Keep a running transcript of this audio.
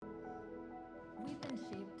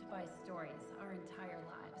stories our entire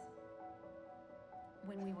lives.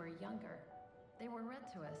 When we were younger, they were read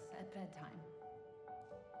to us at bedtime.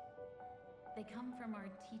 They come from our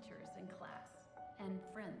teachers in class and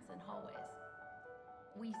friends in hallways.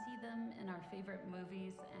 We see them in our favorite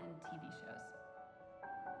movies and TV shows.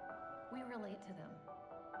 We relate to them,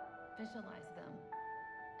 visualize them,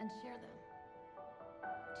 and share them.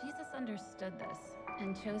 Jesus understood this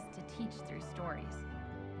and chose to teach through stories.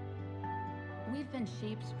 We've been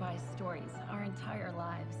shaped by stories our entire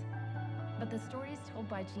lives, but the stories told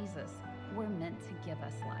by Jesus were meant to give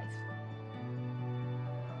us life.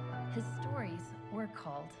 His stories were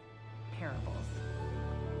called parables.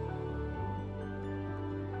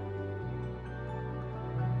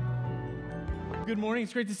 Good morning.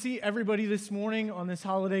 It's great to see everybody this morning on this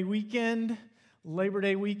holiday weekend, Labor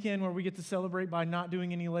Day weekend, where we get to celebrate by not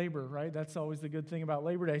doing any labor, right? That's always the good thing about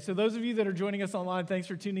Labor Day. So those of you that are joining us online, thanks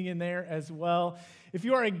for tuning in there as well. If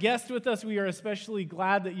you are a guest with us, we are especially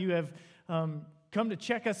glad that you have come to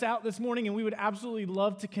check us out this morning, and we would absolutely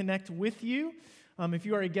love to connect with you. If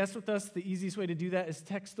you are a guest with us, the easiest way to do that is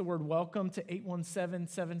text the word welcome to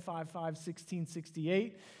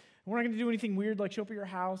 817-755-1668. We're not going to do anything weird like show up at your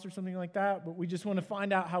house or something like that, but we just want to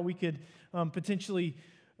find out how we could potentially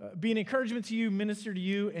be an encouragement to you, minister to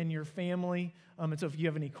you and your family. And so if you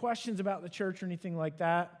have any questions about the church or anything like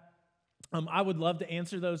that, I would love to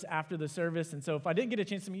answer those after the service. And so if I didn't get a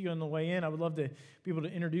chance to meet you on the way in, I would love to be able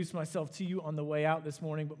to introduce myself to you on the way out this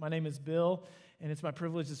morning. But my name is Bill, and it's my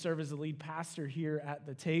privilege to serve as the lead pastor here at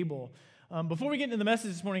the table. Before we get into the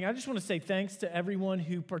message this morning, I just want to say thanks to everyone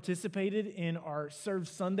who participated in our Serve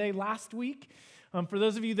Sunday last week. For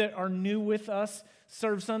those of you that are new with us,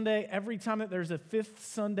 Serve Sunday, every time that there's a fifth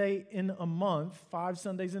Sunday in a month, 5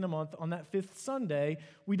 Sundays in a month, on that fifth Sunday,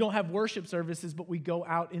 we don't have worship services, but we go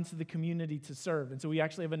out into the community to serve. And so we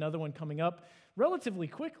actually have another one coming up relatively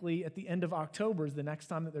quickly at the end of October is the next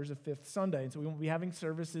time that there's a fifth Sunday. And so we won't be having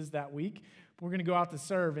services that week. We're going to go out to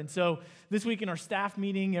serve. And so this week in our staff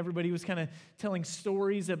meeting, everybody was kind of telling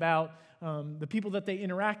stories about the people that they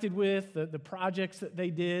interacted with, the projects that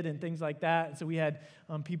they did, and things like that. And so we had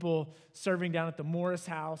people serving down at the Morris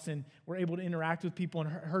House, and we're able to interact with people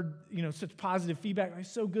and heard such positive feedback.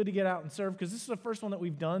 It's so good to get out and serve because this is the first one that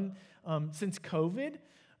we've done since COVID.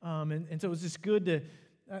 And so it was just good to,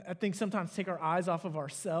 I think, sometimes take our eyes off of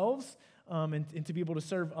ourselves and to be able to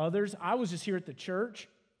serve others. I was just here at the church.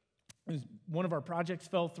 One of our projects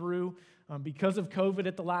fell through because of COVID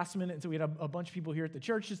at the last minute, and so we had a bunch of people here at the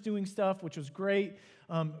church just doing stuff, which was great.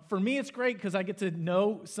 For me, it's great because I get to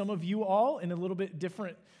know some of you all in a little bit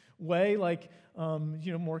different way, like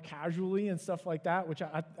more casually and stuff like that, which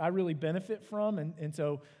I really benefit from, and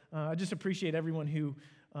so I just appreciate everyone who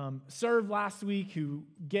served last week, who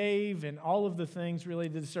gave, and all of the things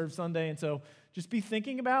related to Serve Sunday, and so just be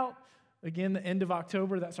thinking about, again, the end of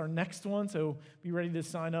October, that's our next one, so be ready to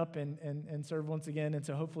sign up and serve once again, and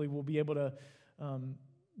so hopefully we'll be able to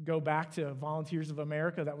go back to Volunteers of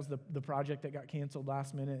America. That was the project that got canceled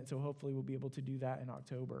last minute, and so hopefully we'll be able to do that in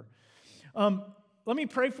October. Let me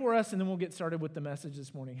pray for us, and then we'll get started with the message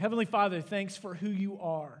this morning. Heavenly Father, thanks for who you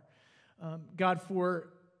are. God,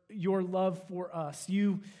 for your love for us.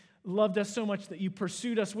 You loved us so much that you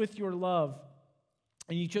pursued us with your love,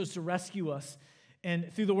 and you chose to rescue us.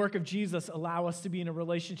 And through the work of Jesus, allow us to be in a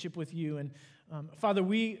relationship with you. And Father,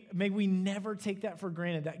 may we never take that for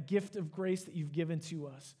granted, that gift of grace that you've given to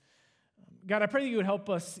us. God, I pray that you would help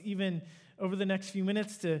us even over the next few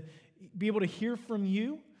minutes to be able to hear from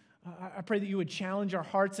you. I pray that you would challenge our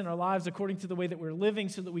hearts and our lives according to the way that we're living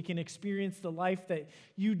so that we can experience the life that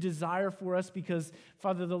you desire for us because,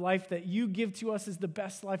 Father, the life that you give to us is the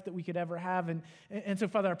best life that we could ever have. And so,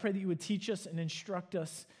 Father, I pray that you would teach us and instruct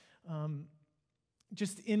us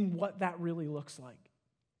just in what that really looks like.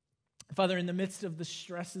 Father, in the midst of the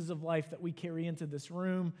stresses of life that we carry into this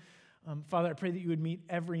room, Father, I pray that you would meet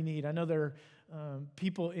every need. I know there are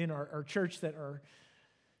people in our church that are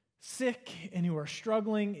sick and who are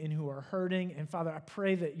struggling and who are hurting. And Father, I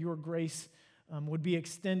pray that your grace would be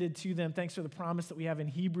extended to them. Thanks for the promise that we have in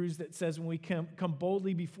Hebrews that says when we come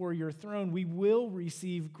boldly before your throne, we will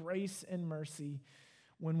receive grace and mercy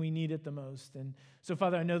when we need it the most. And so,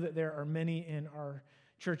 Father, I know that there are many in our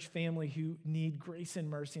church family who need grace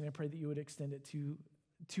and mercy, and I pray that you would extend it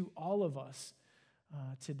to all of us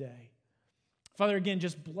today. Father, again,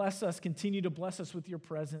 just bless us, continue to bless us with your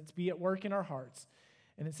presence, be at work in our hearts,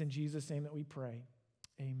 and it's in Jesus' name that we pray.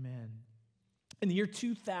 Amen. In the year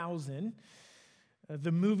 2000,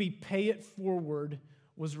 the movie Pay It Forward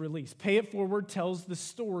was released. Pay It Forward tells the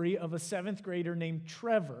story of a 7th grader named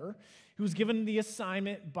Trevor who was given the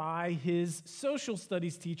assignment by his social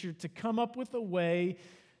studies teacher to come up with a way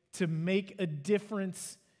to make a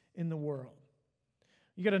difference in the world.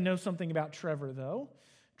 You got to know something about Trevor, though.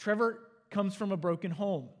 Trevor comes from a broken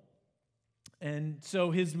home. And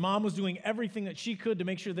so his mom was doing everything that she could to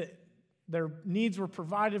make sure that their needs were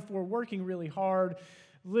provided for, working really hard,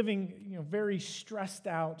 living, very stressed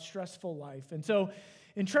out, stressful life. And so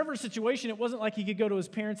in Trevor's situation, it wasn't like he could go to his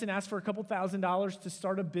parents and ask for a couple $1,000s to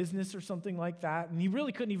start a business or something like that. And he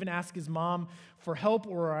really couldn't even ask his mom for help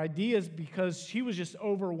or ideas because he was just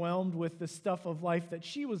overwhelmed with the stuff of life that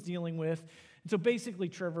she was dealing with. And so basically,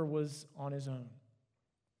 Trevor was on his own.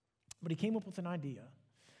 But he came up with an idea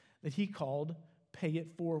that he called Pay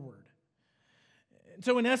It Forward.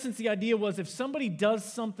 So in essence, the idea was if somebody does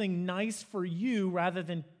something nice for you rather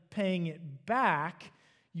than paying it back,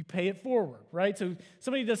 you pay it forward, right? So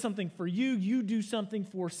somebody does something for you, you do something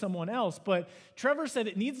for someone else. But Trevor said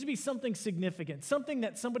it needs to be something significant, something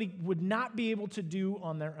that somebody would not be able to do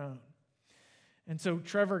on their own. And so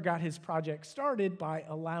Trevor got his project started by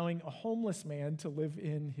allowing a homeless man to live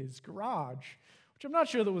in his garage, which I'm not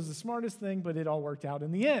sure that was the smartest thing, but it all worked out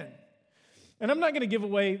in the end. And I'm not going to give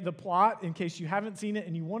away the plot in case you haven't seen it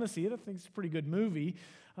and you want to see it. I think it's a pretty good movie.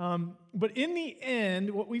 But in the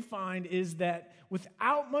end, what we find is that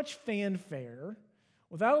without much fanfare,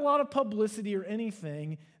 without a lot of publicity or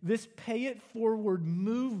anything, this Pay It Forward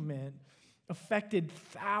movement affected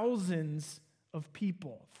thousands of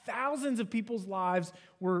people. Thousands of people's lives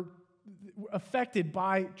were affected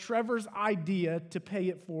by Trevor's idea to pay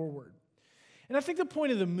it forward. And I think the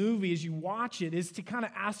point of the movie as you watch it is to kind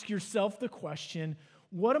of ask yourself the question,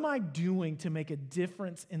 what am I doing to make a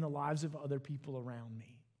difference in the lives of other people around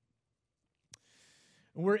me?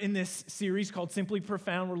 We're in this series called Simply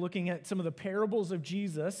Profound. We're looking at some of the parables of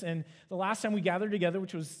Jesus. And the last time we gathered together,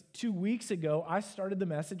 which was 2 weeks ago, I started the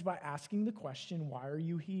message by asking the question, why are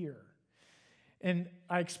you here? And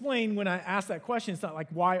I explained when I asked that question, it's not like,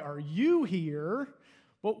 why are you here?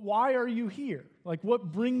 But why are you here? Like,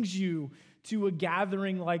 what brings you to a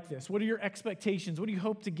gathering like this? What are your expectations? What do you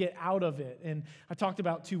hope to get out of it? And I talked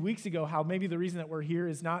about 2 weeks ago how maybe the reason that we're here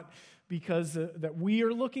is not because that we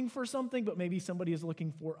are looking for something, but maybe somebody is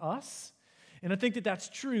looking for us. And I think that that's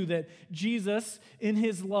true, that Jesus, in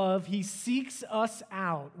his love, he seeks us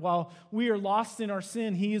out. While we are lost in our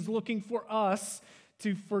sin, he is looking for us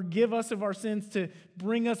to forgive us of our sins, to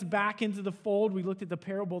bring us back into the fold. We looked at the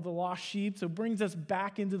parable of the lost sheep, so it brings us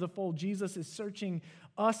back into the fold. Jesus is searching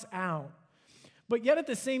us out. But yet at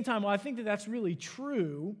the same time, while I think that that's really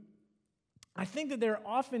true, I think that there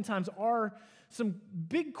oftentimes are some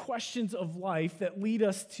big questions of life that lead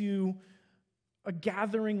us to a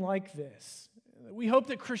gathering like this. We hope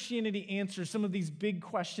that Christianity answers some of these big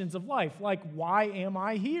questions of life, like, why am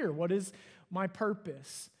I here? What is my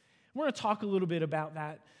purpose? We're going to talk a little bit about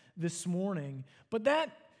that this morning. But that,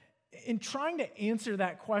 in trying to answer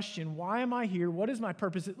that question, why am I here? What is my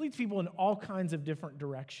purpose? It leads people in all kinds of different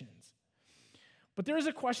directions. But there is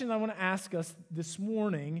a question I want to ask us this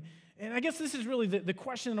morning, and I guess this is really the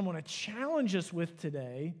question that I want to challenge us with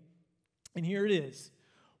today, and here it is.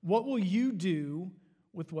 What will you do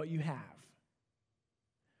with what you have?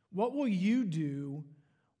 What will you do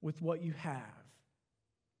with what you have?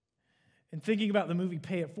 And thinking about the movie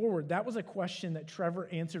Pay It Forward, that was a question that Trevor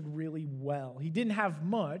answered really well. He didn't have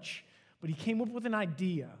much, but he came up with an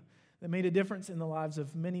idea that made a difference in the lives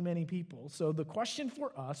of many, many people. So the question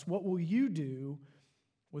for us, what will you do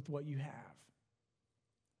with what you have?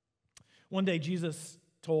 One day, Jesus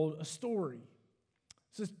told a story.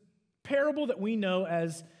 It's this parable that we know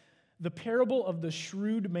as the parable of the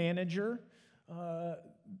shrewd manager.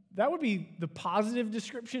 That would be the positive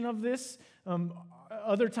description of this.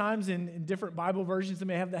 Other times in different Bible versions, they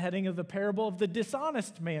may have the heading of the parable of the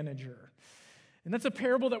dishonest manager. And that's a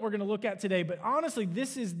parable that we're going to look at today. But honestly,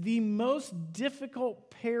 this is the most difficult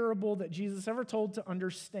parable that Jesus ever told to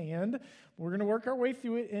understand. We're going to work our way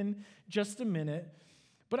through it in just a minute.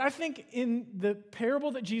 But I think in the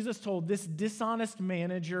parable that Jesus told, this dishonest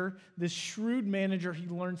manager, this shrewd manager, he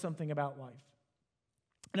learned something about life.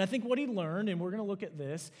 And I think what he learned, and we're going to look at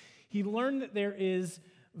this, he learned that there is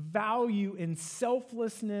value in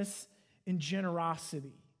selflessness and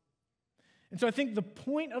generosity. And so I think the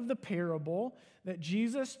point of the parable that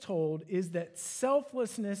Jesus told is that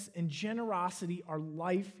selflessness and generosity are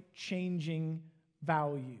life-changing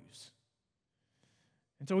values.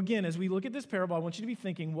 And so again, as we look at this parable, I want you to be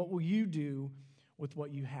thinking, what will you do with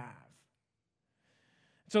what you have?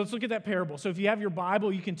 So let's look at that parable. So if you have your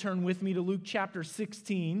Bible, you can turn with me to Luke chapter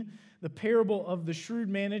 16. The parable of the shrewd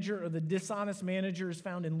manager or the dishonest manager is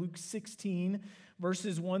found in Luke 16,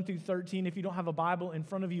 verses 1 through 13. If you don't have a Bible in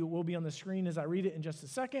front of you, it will be on the screen as I read it in just a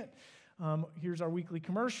second. Here's our weekly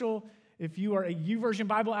commercial. If you are a YouVersion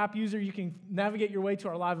Bible app user, you can navigate your way to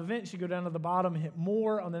our live events. You go down to the bottom, hit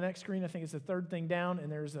more on the next screen. I think it's the third thing down,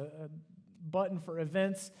 and there's a button for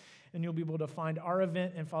events, and you'll be able to find our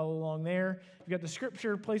event and follow along there. You've got the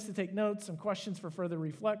scripture, place to take notes, some questions for further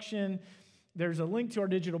reflection. There's a link to our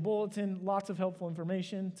digital bulletin, lots of helpful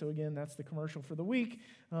information. So again, that's the commercial for the week.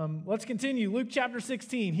 Let's continue. Luke chapter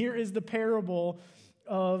 16. Here is the parable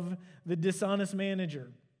of the dishonest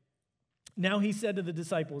manager. Now he said to the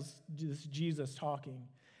disciples, this is Jesus talking,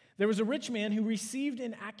 there was a rich man who received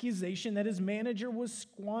an accusation that his manager was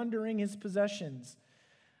squandering his possessions.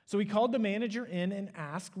 So he called the manager in and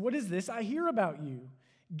asked, what is this I hear about you?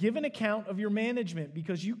 Give an account of your management,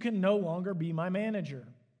 because you can no longer be my manager.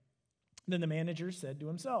 Then the manager said to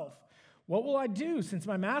himself, what will I do since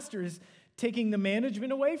my master is taking the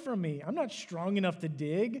management away from me? I'm not strong enough to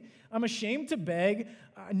dig. I'm ashamed to beg.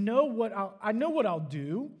 I know what I'll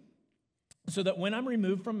do, so that when I'm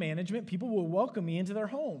removed from management, people will welcome me into their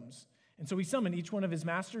homes. And so he summoned each one of his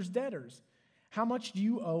master's debtors. How much do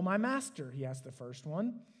you owe my master? He asked the first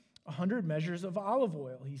one. 100 measures of olive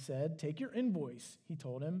oil, he said. Take your invoice, he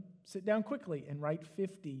told him. Sit down quickly and write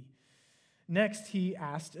 50. Next, he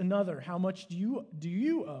asked another, how much do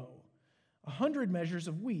you owe? 100 measures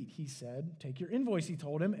of wheat, he said. Take your invoice, he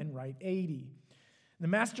told him, and write 80. The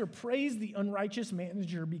master praised the unrighteous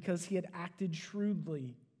manager because he had acted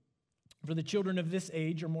shrewdly. For the children of this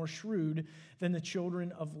age are more shrewd than the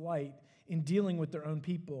children of light in dealing with their own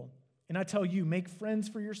people. And I tell you, make friends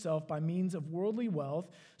for yourself by means of worldly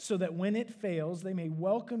wealth, so that when it fails, they may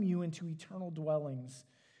welcome you into eternal dwellings.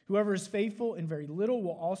 Whoever is faithful in very little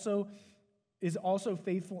is also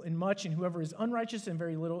faithful in much, and whoever is unrighteous in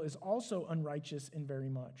very little is also unrighteous in very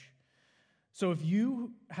much. So if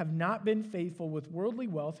you have not been faithful with worldly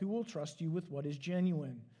wealth, who will trust you with what is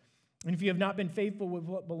genuine? And if you have not been faithful with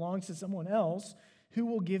what belongs to someone else, who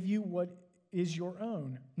will give you what is your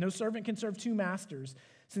own? No servant can serve two masters,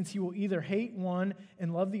 since he will either hate one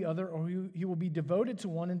and love the other, or he will be devoted to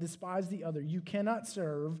one and despise the other. You cannot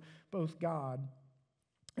serve both God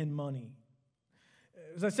and money.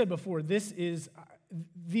 As I said before, this is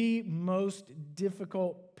the most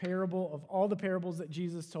difficult parable of all the parables that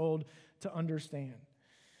Jesus told to understand.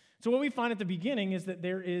 So what we find at the beginning is that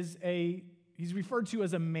he's referred to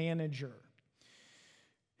as a manager.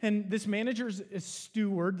 And this manager's a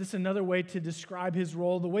steward. This is another way to describe his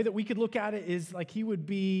role. The way that we could look at it is like he would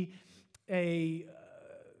be maybe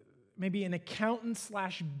an accountant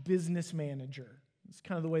 / business manager. It's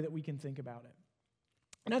kind of the way that we can think about it.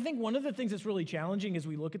 And I think one of the things that's really challenging as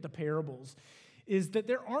we look at the parables is that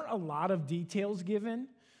there aren't a lot of details given.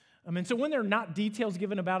 And so when there are not details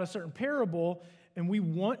given about a certain parable, and we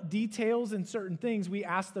want details in certain things, we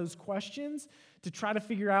ask those questions to try to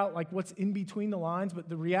figure out like what's in between the lines. But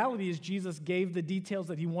the reality is Jesus gave the details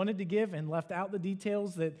that he wanted to give and left out the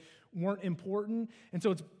details that weren't important. And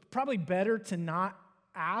so it's probably better to not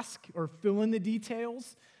ask or fill in the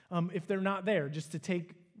details if they're not there, just to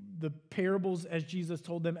take the parables as Jesus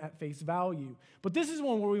told them at face value. But this is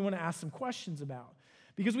one where we want to ask some questions about,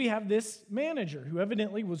 because we have this manager who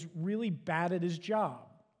evidently was really bad at his job.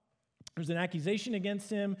 There's an accusation against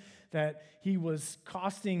him that he was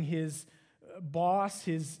costing his boss,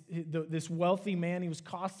 this wealthy man, he was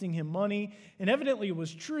costing him money. And evidently it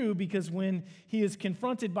was true, because when he is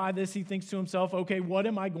confronted by this, he thinks to himself, okay, what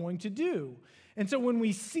am I going to do? And so when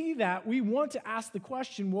we see that, we want to ask the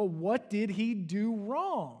question, well, what did he do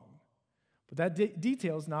wrong? But that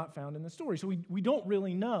detail is not found in the story, so we don't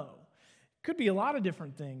really know. It could be a lot of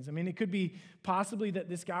different things. I mean, it could be possibly that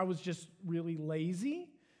this guy was just really lazy,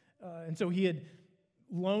 and so he had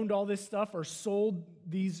loaned all this stuff or sold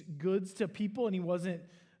these goods to people, and he wasn't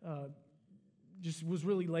was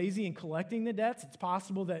really lazy in collecting the debts. It's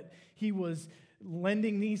possible that he was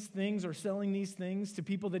lending these things or selling these things to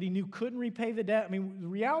people that he knew couldn't repay the debt. I mean, the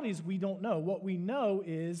reality is we don't know. What we know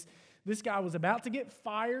is this guy was about to get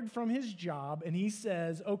fired from his job, and he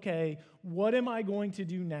says, okay, what am I going to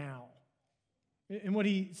do now? And what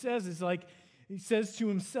he says is like, he says to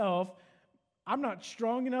himself, I'm not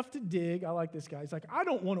strong enough to dig. I like this guy. He's like, I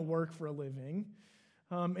don't want to work for a living.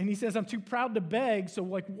 And he says, I'm too proud to beg. So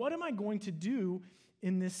like, what am I going to do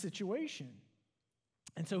in this situation?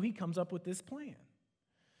 And so he comes up with this plan.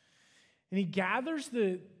 And he gathers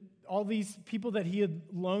all these people that he had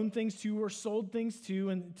loaned things to or sold things to.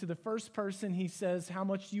 And to the first person, he says, how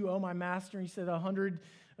much do you owe my master? And he said, 100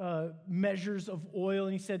 measures of oil.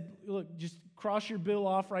 And he said, look, just cross your bill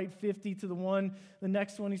off, write 50 to the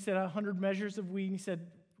next one, he said 100 measures of wheat. And he said,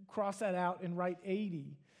 cross that out and write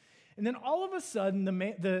 80. And then all of a sudden,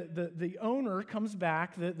 the owner comes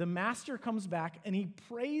back, the master comes back, and he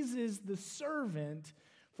praises the servant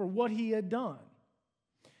for what he had done.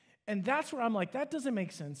 And that's where I'm like, that doesn't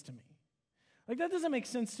make sense to me. Like, that doesn't make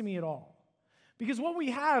sense to me at all. Because what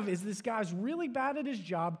we have is this guy's really bad at his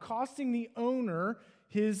job, costing the owner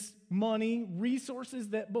his money, resources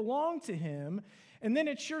that belong to him, and then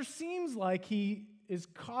it sure seems like he is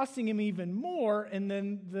costing him even more, and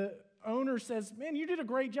then the owner says, man, you did a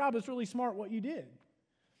great job, it's really smart what you did.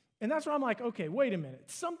 And that's where I'm like, okay, wait a minute.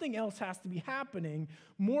 Something else has to be happening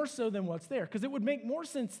more so than what's there. Because it would make more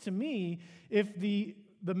sense to me if the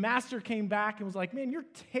master came back and was like, man, you're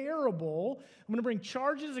terrible. I'm going to bring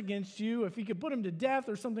charges against you. If he could put him to death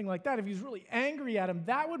or something like that, if he's really angry at him,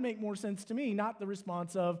 that would make more sense to me, not the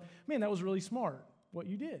response of, man, that was really smart, what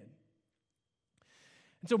you did.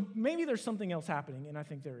 And so maybe there's something else happening, and I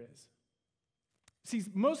think there is. See,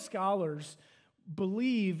 most scholars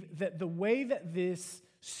believe that the way that this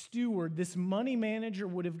steward, this money manager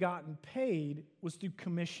would have gotten paid was through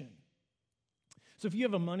commission. So if you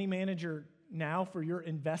have a money manager now for your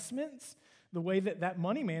investments, the way that that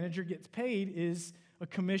money manager gets paid is a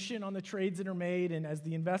commission on the trades that are made, and as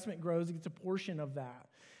the investment grows, he gets a portion of that.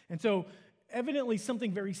 And so evidently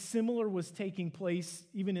something very similar was taking place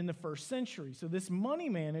even in the first century. So this money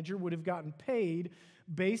manager would have gotten paid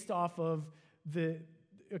based off of the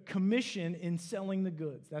commission in selling the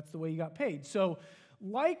goods. That's the way he got paid. So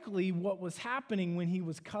likely what was happening when he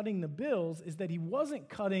was cutting the bills is that he wasn't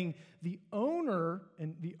cutting the owner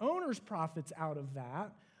and the owner's profits out of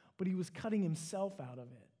that, but he was cutting himself out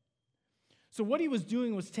of it. So what he was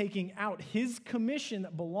doing was taking out his commission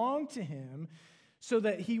that belonged to him so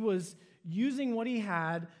that he was using what he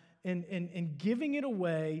had and giving it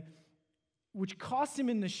away, which cost him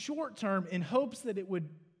in the short term in hopes that it would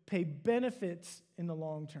pay benefits in the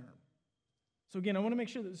long term. So again, I want to make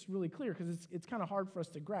sure that it's really clear because it's kind of hard for us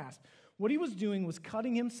to grasp. What he was doing was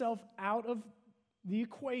cutting himself out of the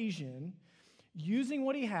equation, using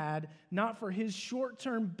what he had, not for his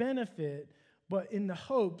short-term benefit, but in the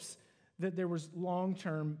hopes that there was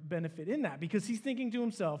long-term benefit in that. Because he's thinking to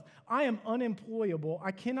himself, I am unemployable.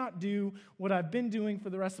 I cannot do what I've been doing for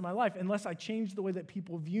the rest of my life unless I change the way that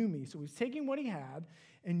people view me. So he's taking what he had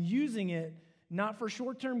and using it not for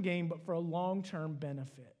short-term gain, but for a long-term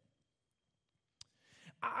benefit.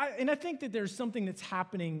 I think that there's something that's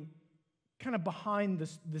happening kind of behind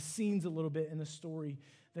the scenes a little bit in the story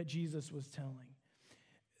that Jesus was telling.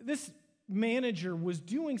 This manager was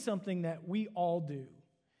doing something that we all do.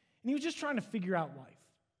 And he was just trying to figure out life,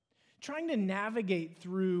 trying to navigate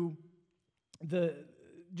through the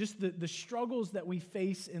struggles that we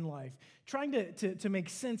face in life, trying to make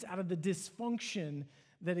sense out of the dysfunction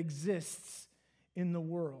that exists in the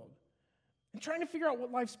world, and trying to figure out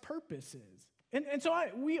what life's purpose is. And so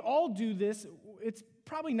we all do this. It's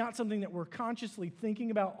probably not something that we're consciously thinking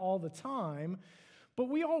about all the time, but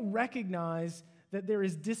we all recognize that there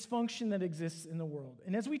is dysfunction that exists in the world.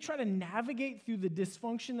 And as we try to navigate through the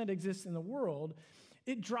dysfunction that exists in the world,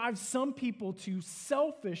 it drives some people to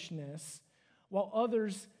selfishness while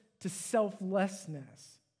others to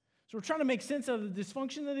selflessness. So we're trying to make sense of the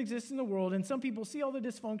dysfunction that exists in the world, and some people see all the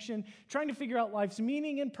dysfunction, trying to figure out life's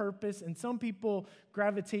meaning and purpose, and some people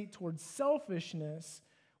gravitate towards selfishness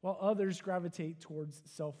while others gravitate towards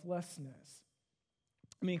selflessness.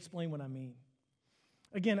 Let me explain what I mean.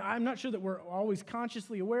 Again, I'm not sure that we're always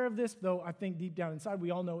consciously aware of this, though I think deep down inside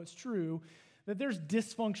we all know it's true, that there's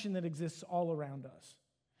dysfunction that exists all around us.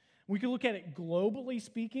 We can look at it globally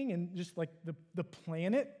speaking, and just like the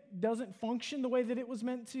planet doesn't function the way that it was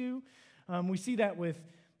meant to. We see that with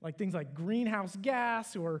like things like greenhouse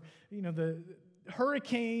gas or the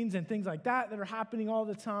hurricanes and things like that are happening all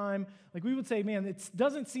the time. Like we would say, man, it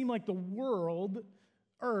doesn't seem like the world,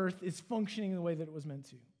 Earth, is functioning the way that it was meant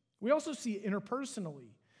to. We also see it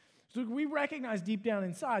interpersonally. So we recognize deep down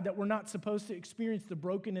inside that we're not supposed to experience the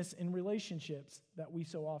brokenness in relationships that we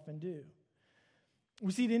so often do.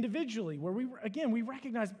 We see it individually, where we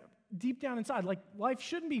recognize deep down inside, like life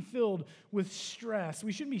shouldn't be filled with stress.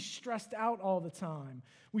 We shouldn't be stressed out all the time.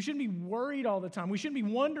 We shouldn't be worried all the time. We shouldn't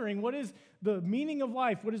be wondering what is the meaning of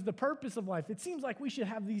life, what is the purpose of life. It seems like we should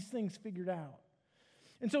have these things figured out.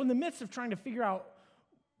 And so in the midst of trying to figure out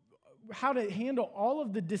how to handle all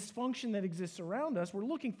of the dysfunction that exists around us, we're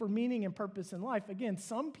looking for meaning and purpose in life. Again,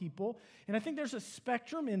 some people, and I think there's a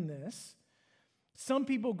spectrum in this, some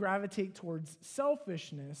people gravitate towards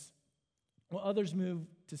selfishness, while others move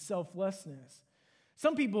to selflessness.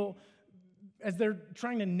 Some people, as they're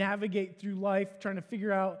trying to navigate through life, trying to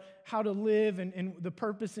figure out how to live and the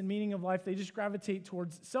purpose and meaning of life, they just gravitate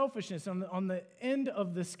towards selfishness. On the end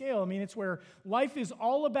of the scale, it's where life is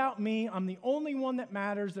all about me. I'm the only one that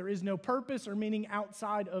matters. There is no purpose or meaning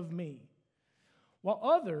outside of me. While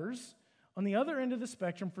others, on the other end of the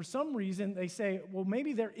spectrum, for some reason, they say, well,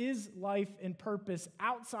 maybe there is life and purpose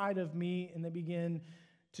outside of me, and they begin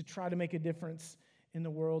to try to make a difference in the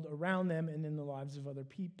world around them and in the lives of other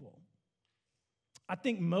people. I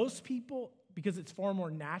think most people, because it's far more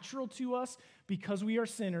natural to us, because we are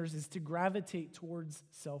sinners, is to gravitate towards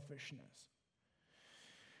selfishness.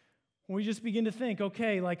 When we just begin to think,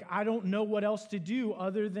 okay, like I don't know what else to do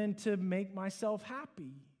other than to make myself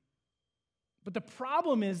happy. But the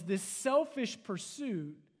problem is this selfish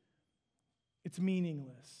pursuit, it's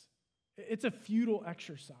meaningless. It's a futile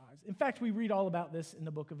exercise. In fact, we read all about this in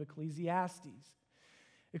the book of Ecclesiastes.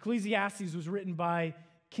 Ecclesiastes was written by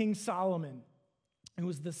King Solomon, who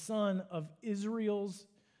was the son of Israel's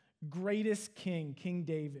greatest king, King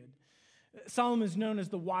David. Solomon is known as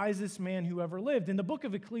the wisest man who ever lived. And the book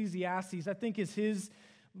of Ecclesiastes, I think, is his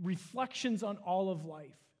reflections on all of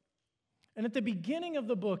life. And at the beginning of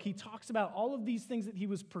the book, he talks about all of these things that he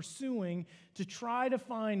was pursuing to try to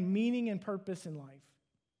find meaning and purpose in life.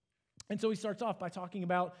 And so he starts off by talking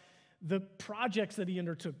about the projects that he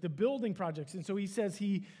undertook, the building projects. And so he says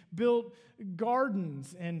he built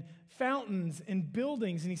gardens and fountains and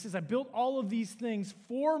buildings. And he says, I built all of these things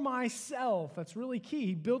for myself. That's really key.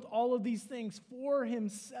 He built all of these things for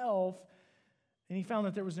himself. And he found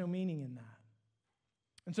that there was no meaning in that.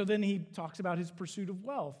 And so then he talks about his pursuit of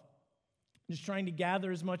wealth, just trying to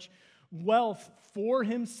gather as much wealth for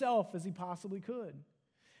himself as he possibly could.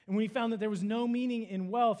 And when he found that there was no meaning in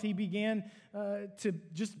wealth, he began to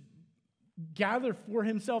just gather for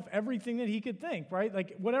himself everything that he could think, right?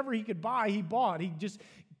 Like whatever he could buy, he bought. He just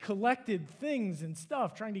collected things and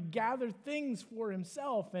stuff, trying to gather things for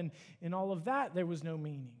himself. And in all of that, there was no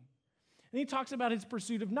meaning. And he talks about his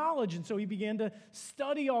pursuit of knowledge. And so he began to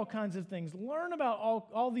study all kinds of things, learn about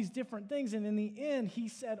all these different things. And in the end, he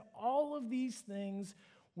said all of these things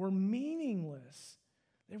were meaningless.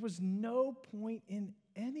 There was no point in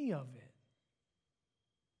any of it.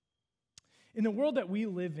 In the world that we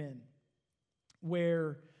live in,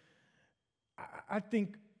 where I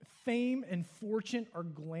think fame and fortune are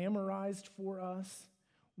glamorized for us,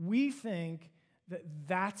 we think that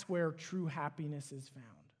that's where true happiness is found.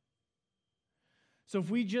 So if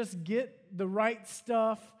we just get the right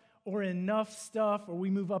stuff or enough stuff, or we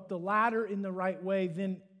move up the ladder in the right way,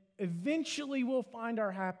 then eventually we'll find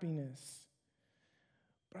our happiness.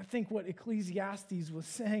 But I think what Ecclesiastes was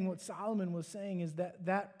saying, what Solomon was saying, is that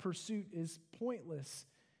that pursuit is pointless.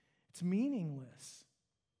 It's meaningless.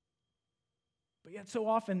 But yet so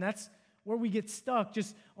often that's where we get stuck,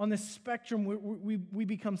 just on this spectrum. We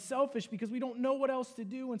become selfish because we don't know what else to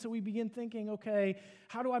do. And so we begin thinking, okay,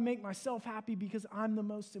 how do I make myself happy because I'm the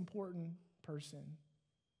most important person?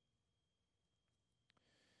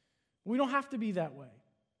 We don't have to be that way.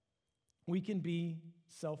 We can be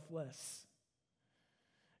selfless.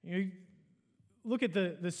 You know, look at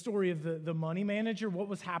the story of the money manager, what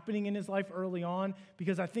was happening in his life early on,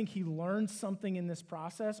 because I think he learned something in this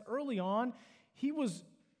process. Early on, he was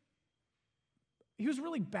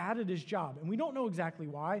really bad at his job, and we don't know exactly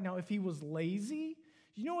why. Now, if he was lazy,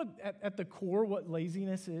 you know what, at the core what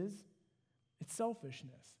laziness is? It's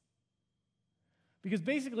selfishness. Because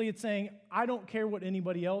basically it's saying, I don't care what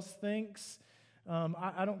anybody else thinks.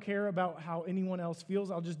 I don't care about how anyone else feels.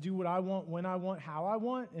 I'll just do what I want, when I want, how I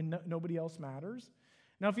want, and nobody else matters.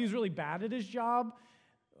 Now, if he was really bad at his job,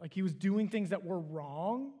 like he was doing things that were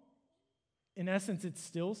wrong, in essence, it's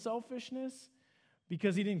still selfishness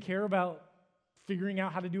because he didn't care about figuring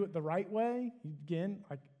out how to do it the right way. Again,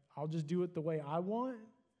 I'll just do it the way I want.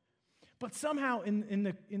 But somehow in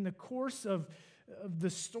the course of the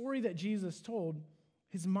story that Jesus told,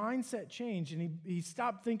 his mindset changed, and he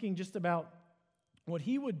stopped thinking just about what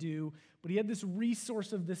he would do, but he had this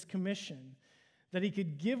resource of this commission that he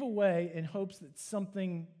could give away in hopes that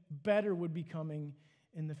something better would be coming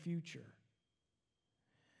in the future.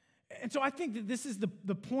 And so I think that this is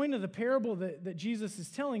the point of the parable that Jesus is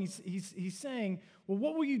telling. He's saying, well,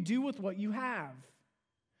 what will you do with what you have?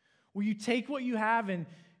 Will you take what you have and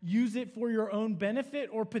use it for your own benefit,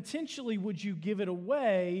 or potentially would you give it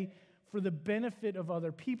away for the benefit of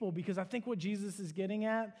other people? Because I think what Jesus is getting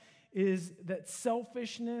at is that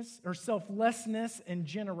selfishness or selflessness and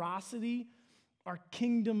generosity are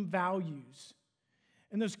kingdom values.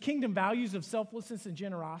 And those kingdom values of selflessness and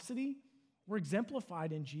generosity were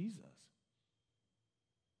exemplified in Jesus.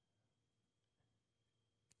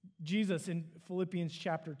 Jesus in Philippians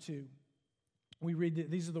chapter 2, we read that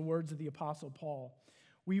these are the words of the Apostle Paul.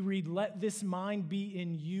 We read, let this mind be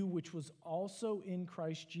in you, which was also in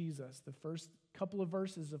Christ Jesus. The first couple of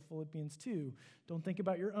verses of Philippians 2. Don't think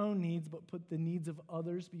about your own needs, but put the needs of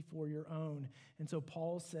others before your own. And so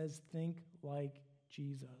Paul says, think like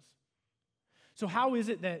Jesus. So how is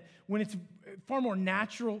it that when it's far more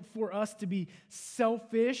natural for us to be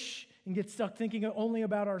selfish and get stuck thinking only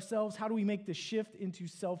about ourselves, how do we make the shift into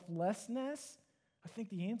selflessness? I think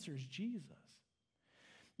the answer is Jesus.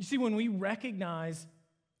 You see, when we recognize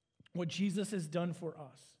what Jesus has done for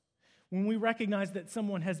us, when we recognize that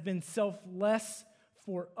someone has been selfless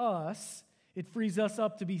for us, it frees us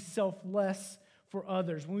up to be selfless for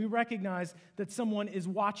others. When we recognize that someone is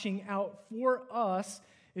watching out for us,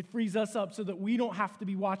 it frees us up so that we don't have to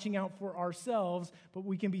be watching out for ourselves, but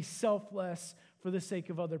we can be selfless for the sake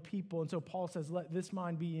of other people. And so Paul says, let this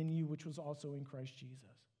mind be in you, which was also in Christ Jesus.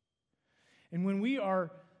 And when we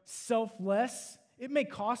are selfless, it may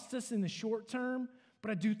cost us in the short term,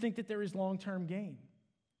 but I do think that there is long-term gain.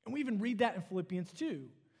 And we even read that in Philippians 2.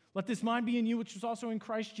 Let this mind be in you, which was also in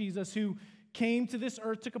Christ Jesus, who came to this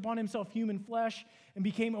earth, took upon himself human flesh, and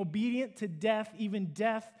became obedient to death, even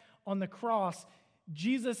death on the cross.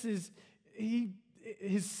 Jesus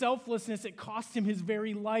his selflessness, it cost him his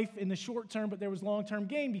very life in the short term, but there was long-term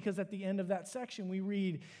gain, because at the end of that section we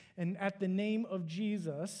read, and at the name of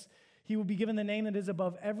Jesus, he will be given the name that is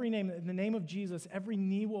above every name. In the name of Jesus, every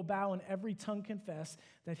knee will bow and every tongue confess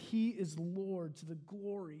that he is Lord, to the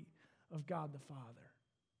glory of God the Father.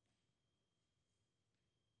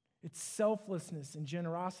 It's selflessness and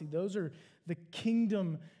generosity. Those are the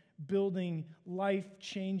kingdom-building,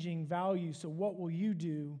 life-changing values. So what will you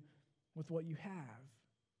do with what you have?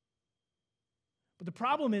 But the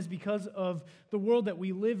problem is, because of the world that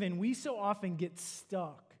we live in, we so often get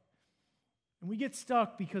stuck. And we get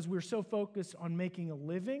stuck because we're so focused on making a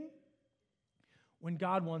living when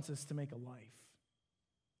God wants us to make a life.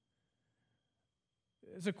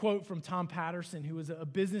 There's a quote from Tom Patterson, who was a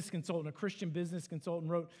business consultant, a Christian business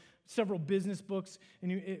consultant, wrote several business books.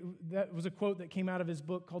 And that was a quote that came out of his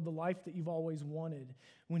book called The Life That You've Always Wanted,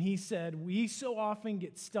 when he said, we so often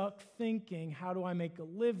get stuck thinking, how do I make a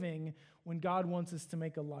living, when God wants us to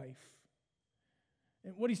make a life?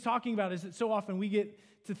 And what he's talking about is that so often we get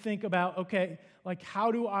to think about, okay, like,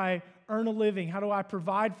 how do I earn a living? How do I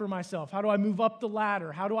provide for myself? How do I move up the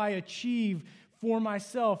ladder? How do I achieve for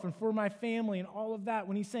myself and for my family and all of that?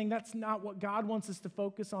 When he's saying that's not what God wants us to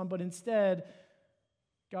focus on, but instead,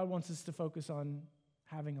 God wants us to focus on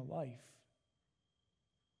having a life.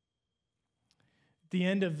 At the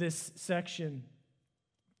end of this section,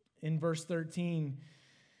 in verse 13,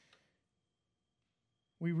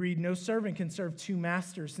 we read, no servant can serve two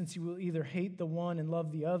masters, since he will either hate the one and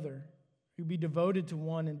love the other, or be devoted to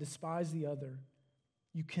one and despise the other.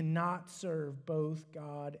 You cannot serve both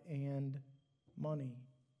God and money,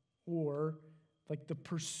 or like the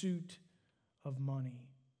pursuit of money.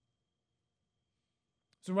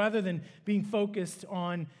 So rather than being focused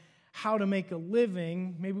on how to make a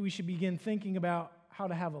living, maybe we should begin thinking about how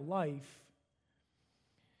to have a life.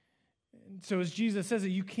 And so as Jesus says it,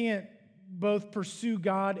 you can't both pursue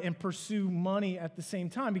God and pursue money at the same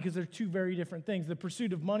time, because they're two very different things. The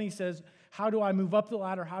pursuit of money says, how do I move up the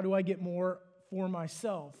ladder? How do I get more for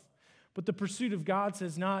myself? But the pursuit of God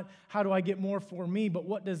says not, how do I get more for me, but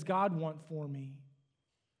what does God want for me?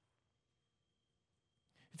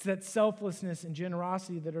 It's that selflessness and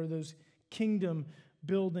generosity that are those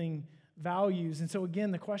kingdom-building values. And so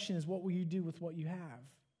again, the question is, what will you do with what you have?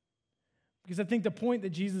 Because I think the point that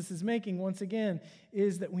Jesus is making, once again,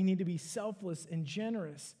 is that we need to be selfless and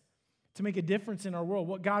generous to make a difference in our world.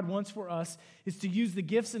 What God wants for us is to use the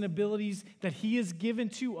gifts and abilities that he has given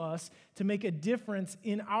to us to make a difference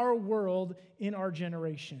in our world, in our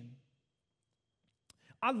generation.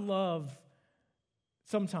 I love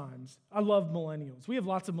millennials. We have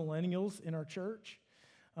lots of millennials in our church.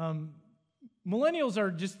 Millennials are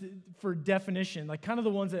just, for definition, like kind of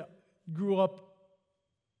the ones that grew up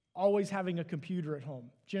always having a computer at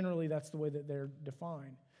home. Generally, that's the way that they're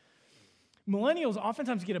defined. Millennials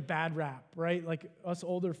oftentimes get a bad rap, right? Like us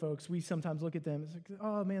older folks, we sometimes look at them, it's like,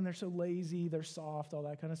 oh man, they're so lazy, they're soft, all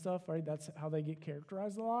that kind of stuff, right? That's how they get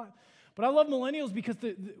characterized a lot. But I love millennials because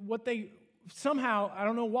what they somehow, I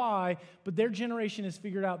don't know why, but their generation has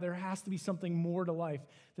figured out there has to be something more to life,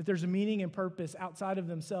 that there's a meaning and purpose outside of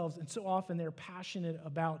themselves, and so often they're passionate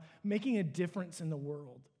about making a difference in the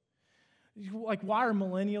world. Like, why are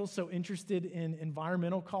millennials so interested in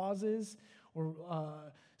environmental causes or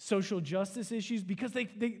social justice issues? Because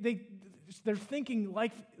they're thinking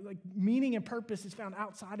like meaning and purpose is found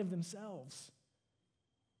outside of themselves.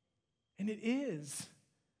 And it is.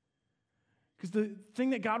 Because the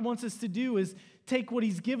thing that God wants us to do is take what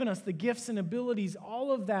he's given us, the gifts and abilities,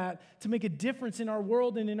 all of that, to make a difference in our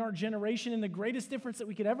world and in our generation. And the greatest difference that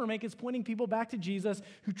we could ever make is pointing people back to Jesus,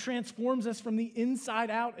 who transforms us from the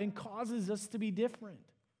inside out and causes us to be different.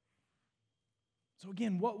 So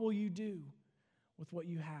again, what will you do? with what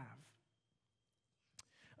you have.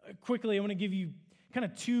 Quickly, I want to give you kind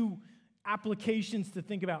of two applications to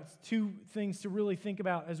think about, two things to really think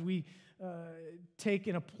about as we take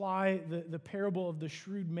and apply the parable of the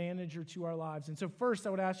shrewd manager to our lives. And so first,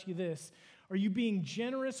 I would ask you this. Are you being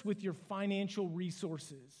generous with your financial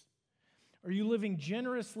resources? Are you living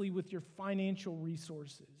generously with your financial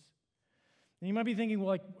resources? And you might be thinking, well,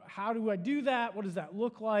 like, how do I do that? What does that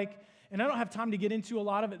look like? And I don't have time to get into a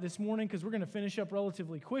lot of it this morning because we're going to finish up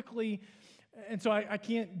relatively quickly. And so I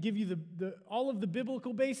can't give you all of the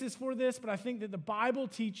biblical basis for this, but I think that the Bible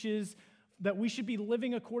teaches that we should be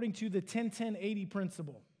living according to the 10-10-80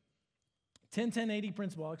 principle. 10-10-80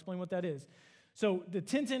 principle, I'll explain what that is. So the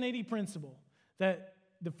 10-10-80 principle, that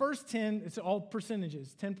the first 10, it's all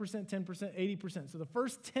percentages, 10%, 10%, 80%. So the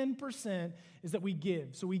first 10% is that we give.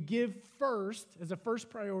 So we give first, as a first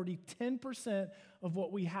priority, 10% of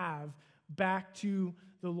what we have back to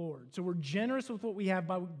the Lord. So we're generous with what we have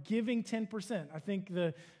by giving 10%. I think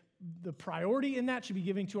the priority in that should be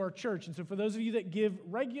giving to our church. And so for those of you that give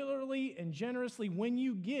regularly and generously, when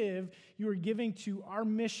you give, you are giving to our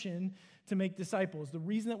mission to make disciples. The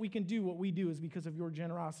reason that we can do what we do is because of your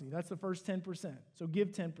generosity. That's the first 10%. So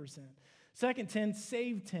give 10%. Second 10,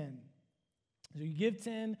 save 10. So you give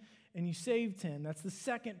 10 and you save 10. That's the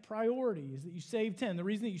second priority, is that you save 10. The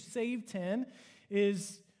reason that you save 10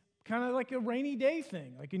 is kind of like a rainy day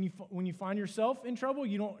thing. Like when you find yourself in trouble,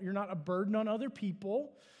 you're not a burden on other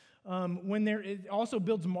people. It also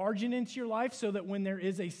builds margin into your life so that when there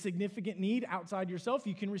is a significant need outside yourself,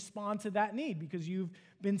 you can respond to that need because you've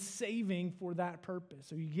been saving for that purpose.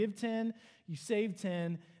 So you give 10, you save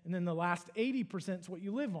 10, and then the last 80% is what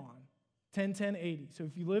you live on. 10, 10, 80. So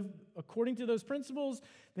if you live according to those principles,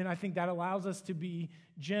 then I think that allows us to be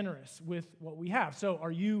generous with what we have. So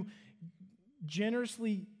are you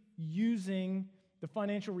generously using the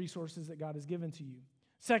financial resources that God has given to you?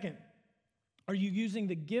 Second, are you using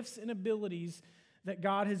the gifts and abilities that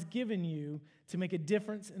God has given you to make a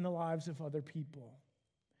difference in the lives of other people?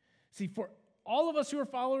 See, for all of us who are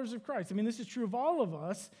followers of Christ, I mean, this is true of all of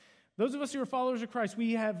us. Those of us who are followers of Christ,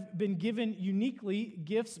 we have been given uniquely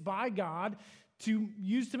gifts by God to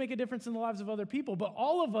use to make a difference in the lives of other people. But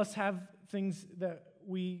all of us have things that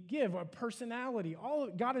we give, our personality.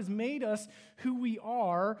 God has made us who we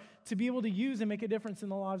are to be able to use and make a difference in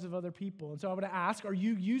the lives of other people. And so I would ask, are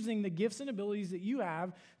you using the gifts and abilities that you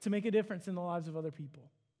have to make a difference in the lives of other people?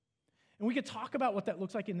 And we could talk about what that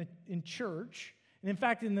looks like in church. And in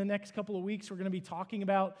fact, in the next couple of weeks, we're going to be talking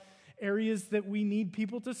about areas that we need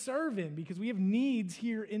people to serve in because we have needs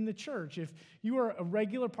here in the church. If you are a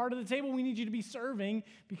regular part of the table, we need you to be serving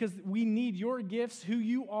because we need your gifts, who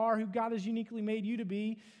you are, who God has uniquely made you to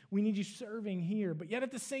be. We need you serving here. But yet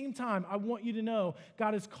at the same time, I want you to know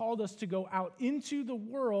God has called us to go out into the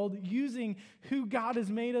world using who God has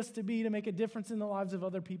made us to be to make a difference in the lives of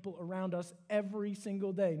other people around us every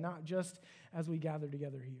single day, not just as we gather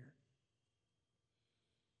together here.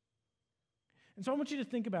 And so I want you to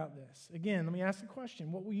think about this. Again, let me ask the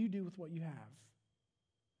question, what will you do with what you have?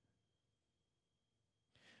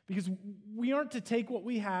 Because we aren't to take what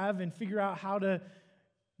we have and figure out how to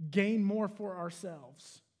gain more for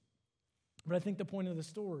ourselves. But I think the point of the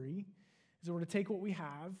story is that we're to take what we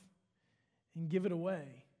have and give it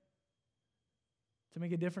away to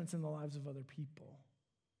make a difference in the lives of other people.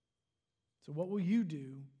 So what will you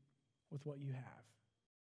do with what you have?